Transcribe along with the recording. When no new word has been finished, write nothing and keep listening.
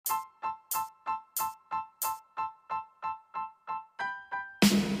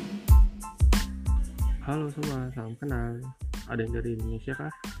Halo semua, salam kenal. Ada yang dari Indonesia kah?